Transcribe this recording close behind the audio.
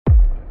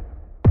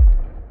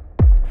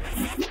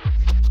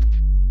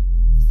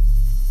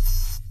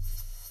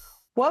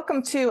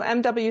Welcome to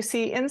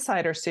MWC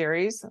Insider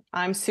Series.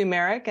 I'm Sue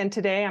Merrick, and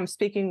today I'm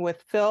speaking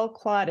with Phil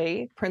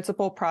Claudy,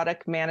 Principal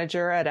Product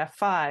Manager at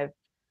F5.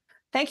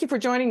 Thank you for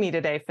joining me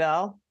today,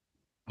 Phil.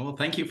 Well,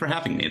 thank you for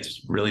having me.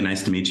 It's really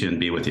nice to meet you and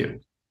be with you.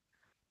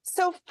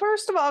 So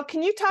first of all,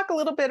 can you talk a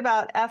little bit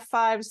about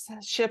F5's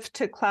shift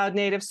to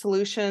cloud-native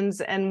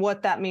solutions and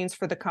what that means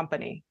for the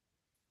company?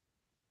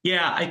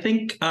 Yeah, I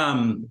think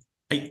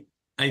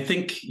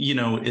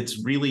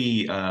it's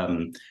really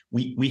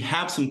we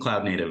have some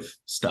cloud native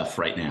stuff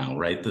right now,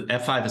 right? The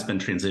F5 has been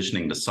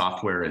transitioning to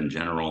software in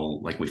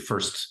general. Like we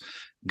first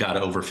got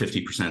over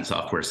 50%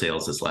 software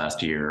sales this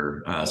last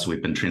year, so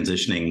we've been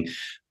transitioning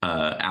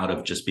out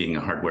of just being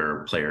a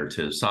hardware player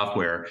to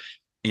software,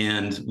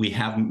 and we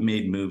have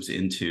made moves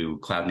into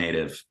cloud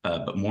native,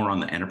 but more on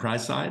the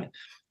enterprise side.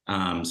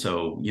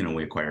 So,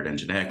 we acquired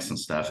NGINX and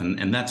stuff,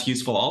 and that's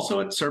useful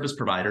also at service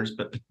providers,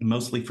 but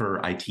mostly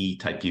for IT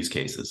type use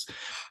cases.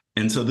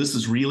 And so this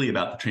is really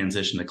about the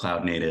transition to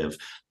cloud native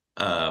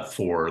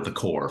for the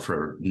core,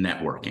 for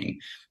networking.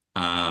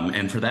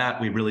 And for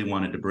that, we really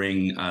wanted to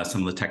bring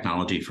some of the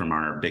technology from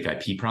our Big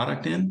IP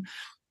product in.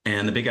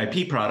 And the Big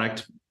IP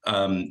product,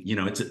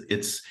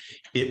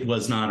 it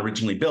was not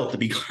originally built to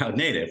be cloud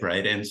native,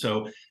 right? And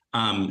so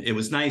it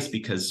was nice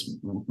because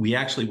we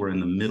actually were in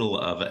the middle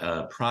of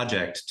a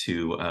project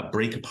to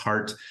break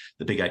apart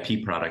the Big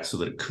IP product so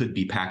that it could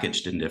be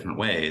packaged in different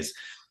ways.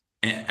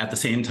 At the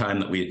same time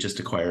that we had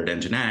just acquired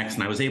NGINX,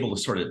 and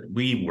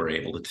we were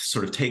able to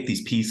sort of take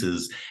these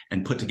pieces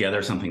and put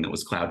together something that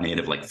was cloud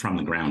native, like from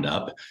the ground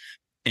up.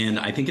 And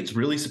I think it's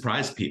really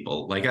surprised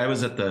people. Like I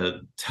was at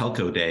the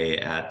telco day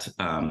at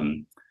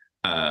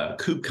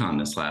KubeCon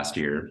this last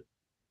year,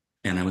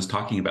 and I was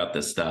talking about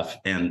this stuff,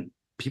 and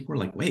people were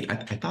like, wait, I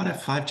thought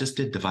F5 just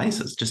did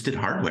devices, just did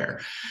hardware.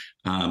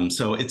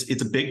 So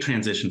it's a big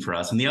transition for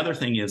us. And the other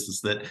thing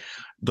is that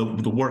the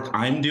work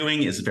I'm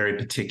doing is very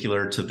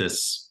particular to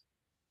this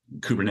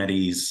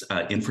Kubernetes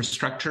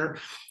infrastructure.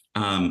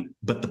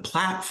 But the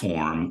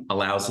platform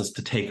allows us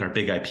to take our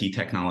Big IP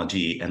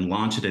technology and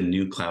launch it in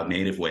new cloud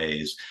native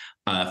ways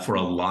for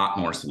a lot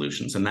more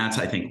solutions. And that's,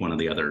 I think, one of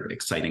the other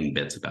exciting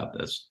bits about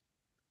this.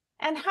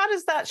 And how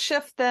does that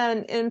shift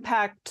then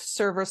impact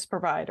service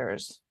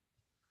providers?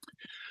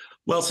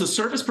 Well, so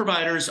service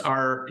providers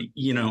are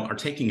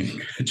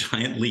taking a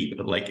giant leap,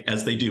 like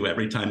as they do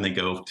every time they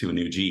go to a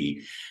new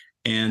G.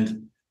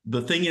 And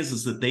the thing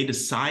is that they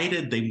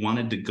decided they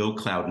wanted to go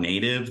cloud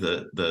native.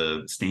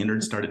 The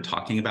standards started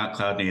talking about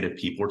cloud native.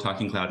 People were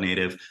talking cloud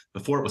native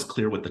before it was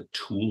clear what the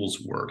tools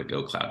were to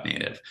go cloud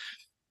native.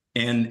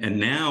 And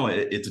now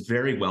it's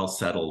very well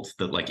settled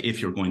that, like,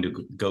 if you're going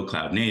to go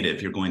cloud native,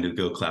 you're going to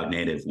go cloud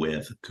native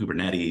with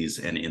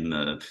Kubernetes and in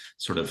the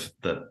sort of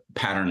the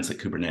patterns that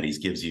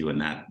Kubernetes gives you in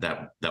that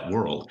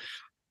world.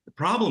 The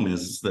problem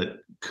is that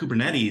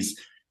Kubernetes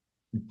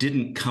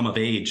didn't come of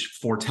age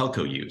for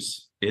telco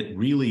use. It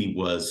really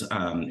was,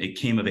 it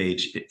came of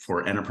age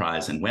for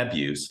enterprise and web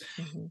use.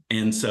 Mm-hmm.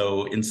 And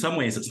so in some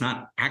ways, it's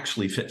not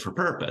actually fit for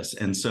purpose.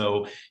 And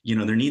so,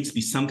 there needs to be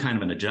some kind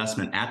of an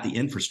adjustment at the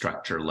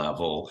infrastructure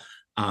level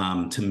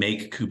to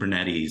make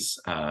Kubernetes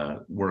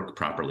work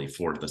properly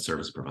for the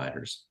service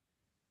providers.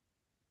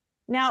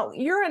 Now,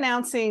 you're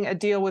announcing a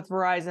deal with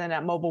Verizon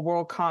at Mobile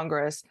World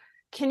Congress.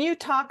 Can you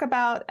talk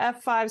about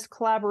F5's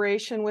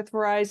collaboration with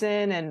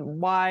Verizon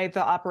and why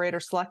the operator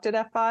selected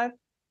F5?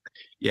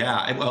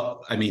 Yeah,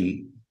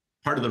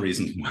 part of the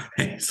reason why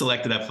I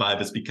selected F5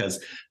 is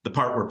because the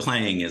part we're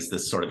playing is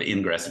this sort of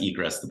ingress,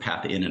 egress, the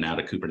path in and out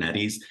of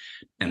Kubernetes.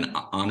 And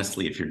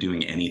honestly, if you're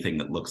doing anything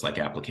that looks like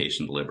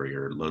application delivery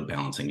or load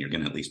balancing, you're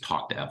going to at least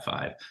talk to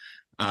F5.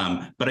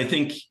 But I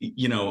think,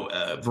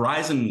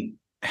 Verizon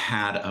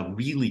had a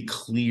really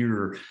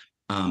clear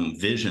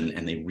vision,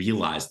 and they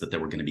realized that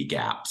there were going to be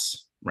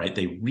gaps. Right?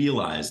 They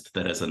realized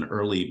that as an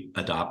early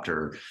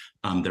adopter,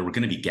 there were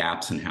going to be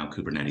gaps in how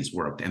Kubernetes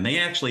worked. And they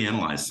actually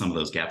analyzed some of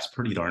those gaps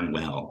pretty darn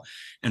well.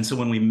 And so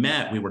when we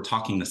met, we were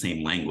talking the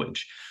same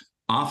language.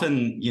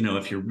 Often,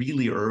 if you're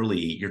really early,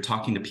 you're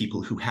talking to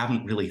people who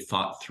haven't really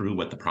thought through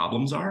what the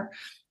problems are.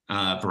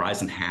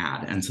 Verizon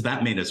had. And so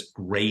that made us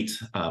great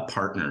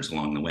partners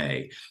along the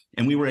way.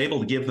 And we were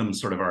able to give them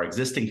sort of our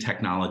existing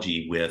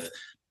technology with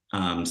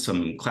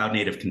some cloud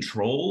native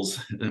controls,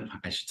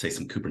 I should say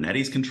some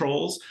Kubernetes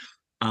controls,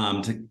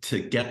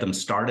 to get them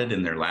started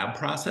in their lab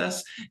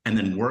process, and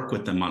then work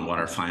with them on what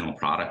our final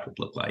product would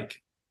look like.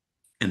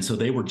 And so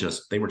they were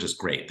just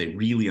great. They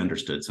really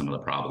understood some of the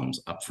problems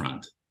up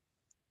front.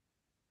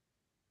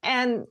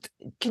 And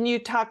can you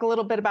talk a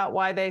little bit about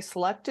why they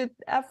selected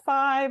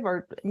F5,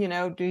 or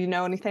do you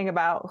know anything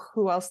about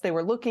who else they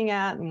were looking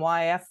at and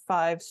why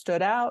F5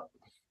 stood out?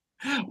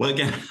 Well,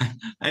 again,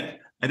 I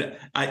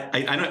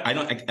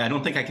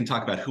don't think I can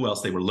talk about who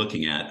else they were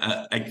looking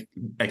at,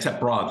 except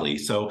broadly.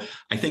 So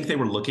I think they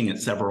were looking at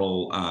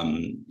several,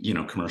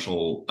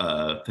 commercial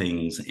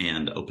things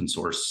and open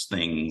source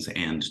things,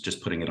 and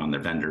just putting it on their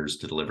vendors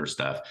to deliver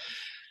stuff.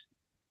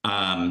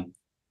 I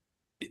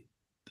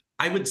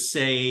would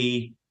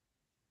say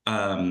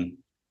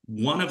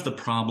one of the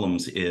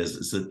problems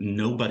is that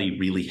nobody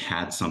really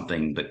had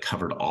something that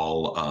covered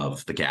all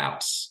of the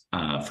gaps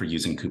for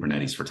using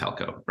Kubernetes for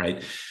telco,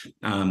 right?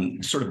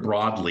 Sort of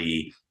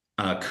broadly,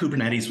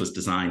 Kubernetes was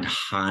designed to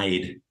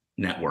hide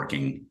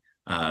networking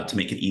to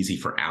make it easy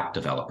for app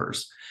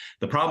developers.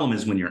 The problem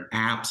is when your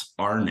apps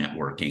are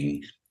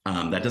networking,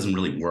 that doesn't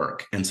really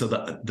work. And so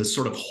the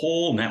sort of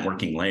whole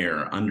networking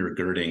layer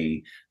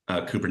undergirding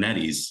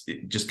Kubernetes,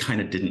 it just kind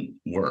of didn't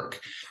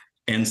work.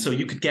 And so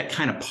you could get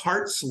kind of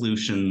part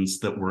solutions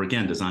that were,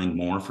 again, designed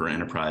more for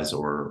enterprise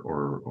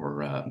or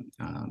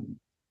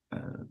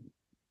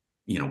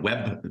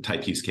web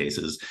type use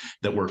cases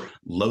that were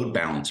load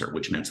balancer,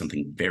 which meant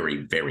something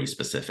very, very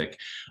specific,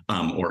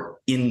 or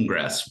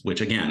ingress,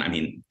 which again, I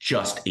mean,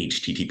 just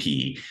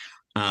HTTP.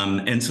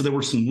 And so there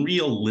were some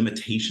real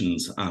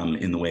limitations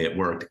in the way it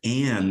worked.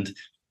 And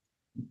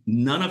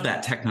none of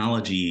that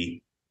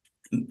technology,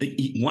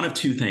 one of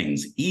two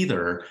things: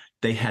 either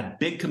they had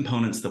big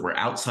components that were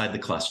outside the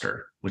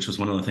cluster, which was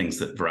one of the things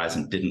that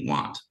Verizon didn't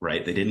want,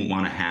 right? They didn't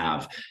want to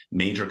have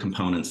major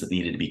components that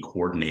needed to be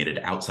coordinated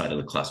outside of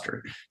the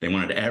cluster. They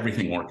wanted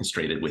everything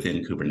orchestrated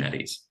within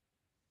Kubernetes.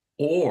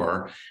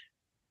 Or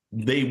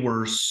they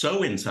were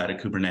so inside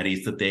of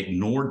Kubernetes that they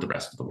ignored the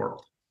rest of the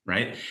world,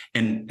 right?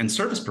 And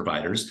service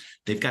providers,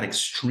 they've got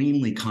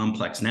extremely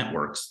complex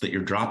networks that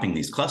you're dropping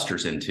these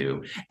clusters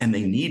into, and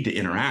they need to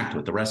interact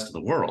with the rest of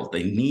the world.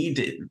 They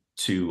need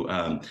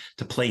to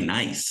play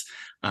nice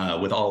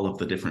with all of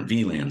the different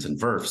VLANs and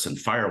VRFs and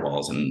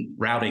firewalls and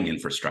routing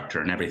infrastructure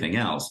and everything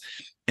else.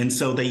 And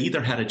so they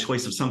either had a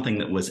choice of something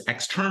that was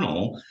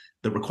external,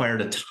 that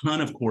required a ton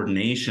of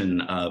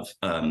coordination of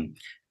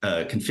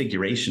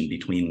configuration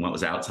between what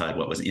was outside,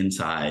 what was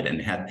inside,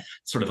 and had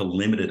sort of a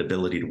limited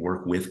ability to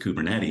work with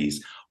Kubernetes,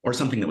 or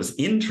something that was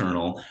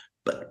internal,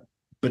 but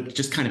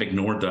just kind of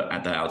ignored the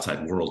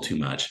outside world too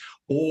much,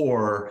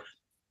 or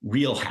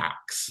real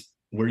hacks,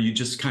 where you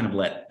just kind of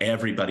let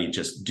everybody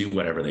just do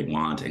whatever they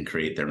want and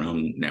create their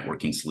own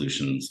networking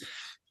solutions.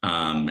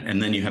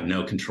 And then you have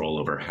no control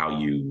over how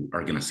you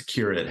are going to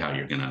secure it, how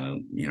you're going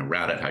to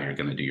route it, how you're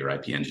going to do your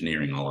IP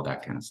engineering, all of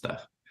that kind of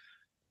stuff.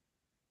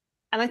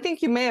 And I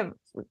think you may have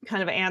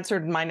kind of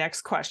answered my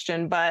next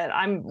question, but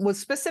I was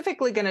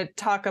specifically going to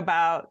talk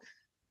about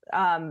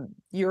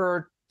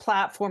your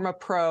platform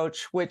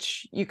approach,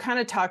 which you kind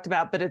of talked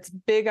about, but it's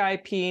big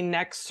IP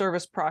next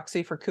service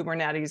proxy for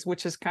Kubernetes,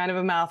 which is kind of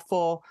a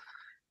mouthful.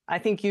 I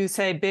think you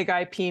say big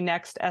IP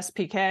next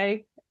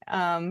SPK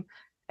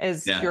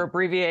is your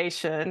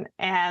abbreviation,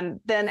 and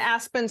then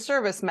Aspen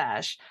Service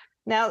Mesh.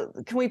 Now,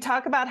 can we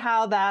talk about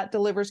how that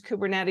delivers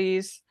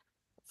Kubernetes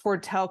for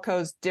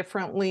telcos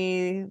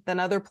differently than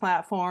other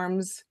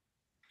platforms?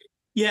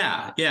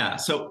 Yeah.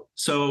 So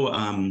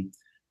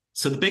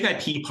the big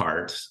IP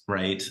part,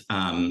 right?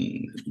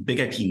 Big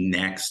IP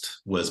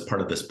Next was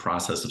part of this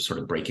process of sort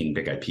of breaking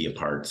big IP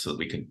apart so that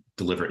we could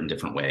deliver it in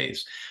different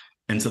ways.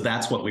 And so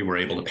that's what we were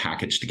able to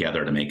package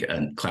together to make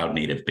a cloud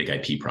native big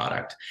IP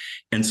product.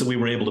 And so we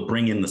were able to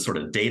bring in the sort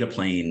of data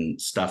plane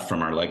stuff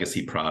from our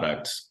legacy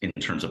product in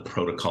terms of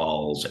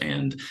protocols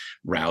and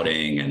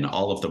routing and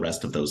all of the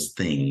rest of those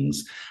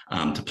things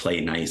to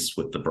play nice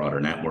with the broader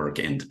network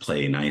and to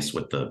play nice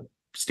with the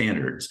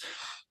standards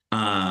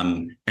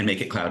and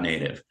make it cloud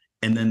native.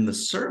 And then the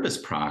service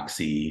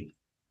proxy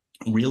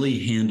really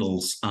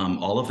handles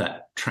all of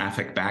that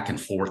traffic back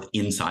and forth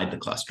inside the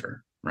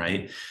cluster.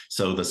 Right.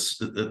 So the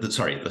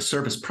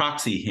service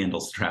proxy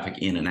handles the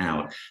traffic in and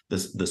out.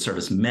 The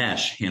service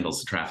mesh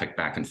handles the traffic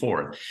back and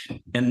forth.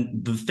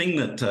 And the thing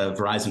that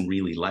Verizon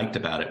really liked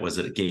about it was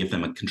that it gave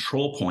them a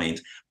control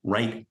point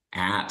right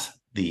at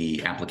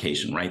the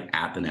application, right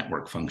at the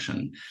network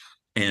function.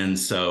 And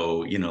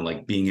so,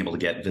 like being able to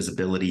get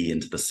visibility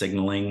into the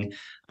signaling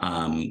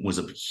was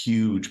a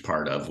huge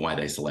part of why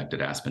they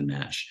selected Aspen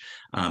Mesh,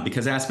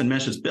 because Aspen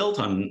Mesh is built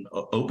on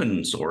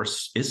open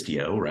source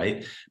Istio,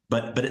 right?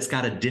 But it's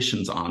got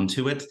additions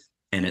onto it,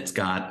 and it's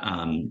got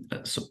and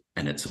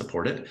it's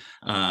supported.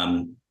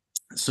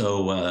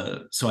 So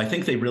I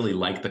think they really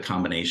liked the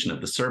combination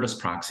of the service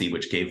proxy,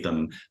 which gave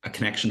them a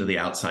connection to the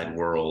outside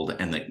world,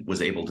 and that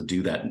was able to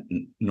do that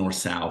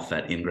north-south,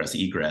 that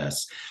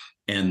ingress-egress,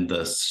 and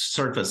the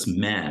service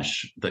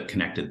mesh that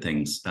connected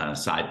things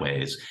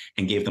sideways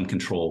and gave them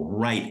control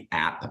right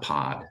at the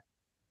pod.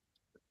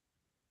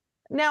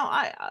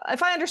 Now,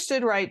 if I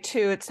understood right,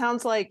 too, it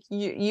sounds like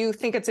you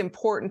think it's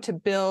important to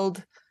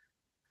build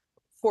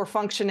for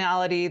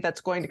functionality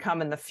that's going to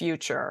come in the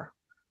future.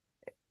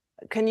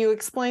 Can you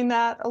explain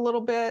that a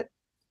little bit?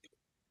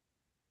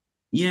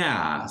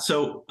 Yeah.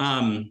 So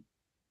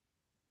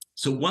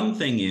one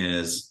thing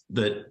is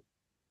that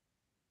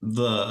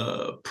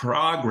the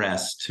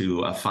progress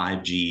to a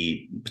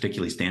 5G,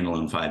 particularly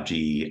standalone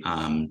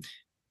 5G,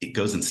 it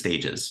goes in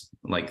stages.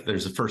 Like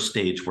there's a first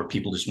stage where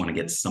people just want to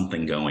get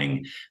something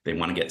going. They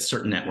want to get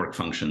certain network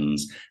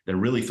functions. They're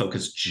really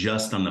focused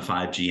just on the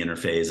 5G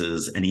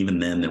interfaces. And even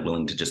then they're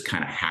willing to just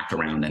kind of hack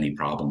around any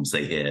problems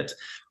they hit.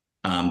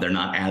 They're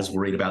not as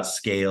worried about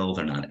scale.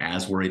 They're not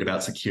as worried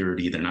about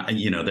security. They're not,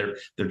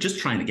 they're just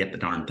trying to get the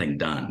darn thing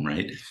done,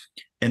 right?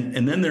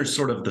 And then there's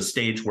sort of the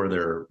stage where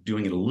they're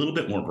doing it a little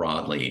bit more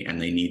broadly, and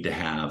they need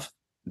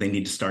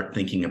to start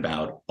thinking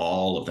about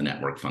all of the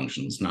network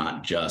functions,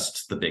 not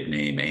just the big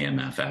name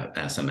AMF,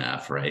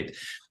 SMF, right?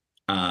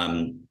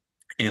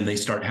 And they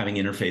start having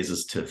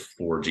interfaces to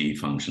 4G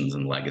functions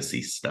and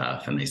legacy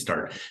stuff, and they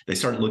start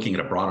looking at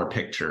a broader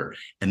picture,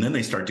 and then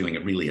they start doing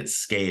it really at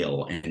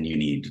scale, and you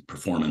need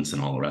performance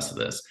and all the rest of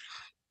this.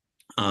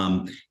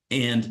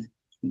 And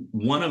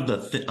one of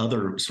the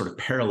other sort of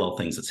parallel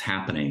things that's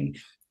happening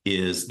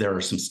is there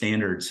are some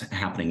standards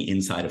happening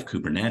inside of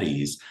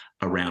Kubernetes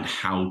around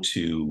how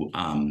to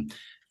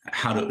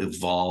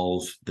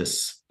evolve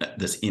this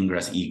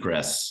ingress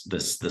egress,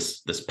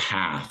 this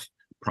path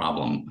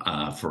problem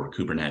for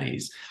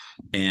Kubernetes.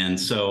 And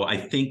so I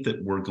think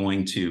that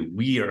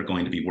we are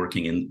going to be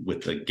working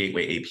with the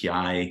Gateway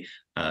API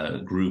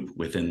group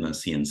within the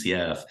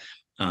CNCF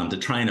to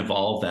try and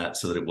evolve that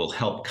so that it will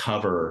help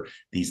cover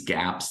these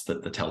gaps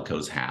that the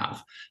telcos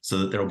have, so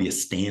that there will be a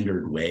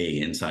standard way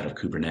inside of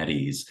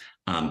Kubernetes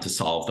to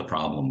solve the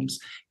problems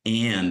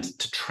and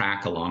to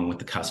track along with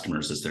the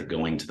customers as they're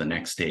going to the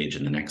next stage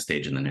and the next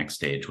stage and the next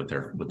stage with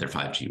their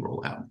 5G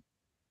rollout.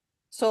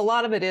 So a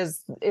lot of it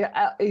is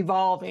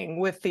evolving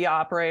with the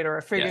operator,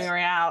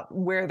 figuring out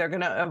where they're going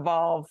to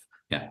evolve,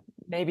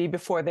 maybe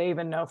before they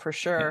even know for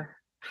sure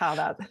how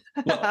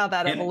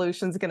that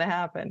evolution is going to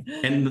happen.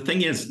 And the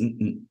thing is,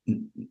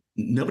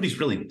 nobody's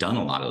really done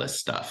a lot of this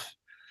stuff.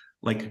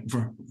 Like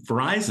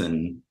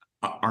Verizon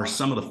are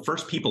some of the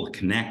first people to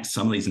connect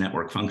some of these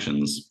network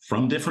functions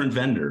from different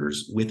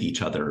vendors with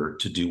each other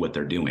to do what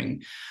they're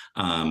doing.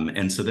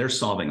 And so they're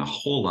solving a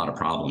whole lot of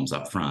problems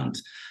up front.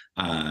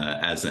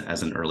 As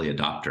an early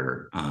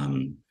adopter.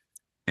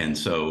 And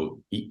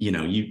so,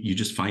 you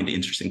just find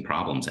interesting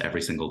problems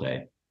every single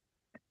day.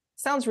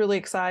 Sounds really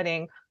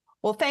exciting.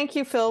 Well, thank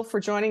you, Phil, for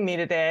joining me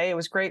today. It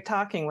was great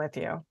talking with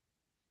you.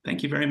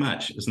 Thank you very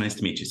much. It was nice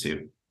to meet you,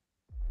 Sue.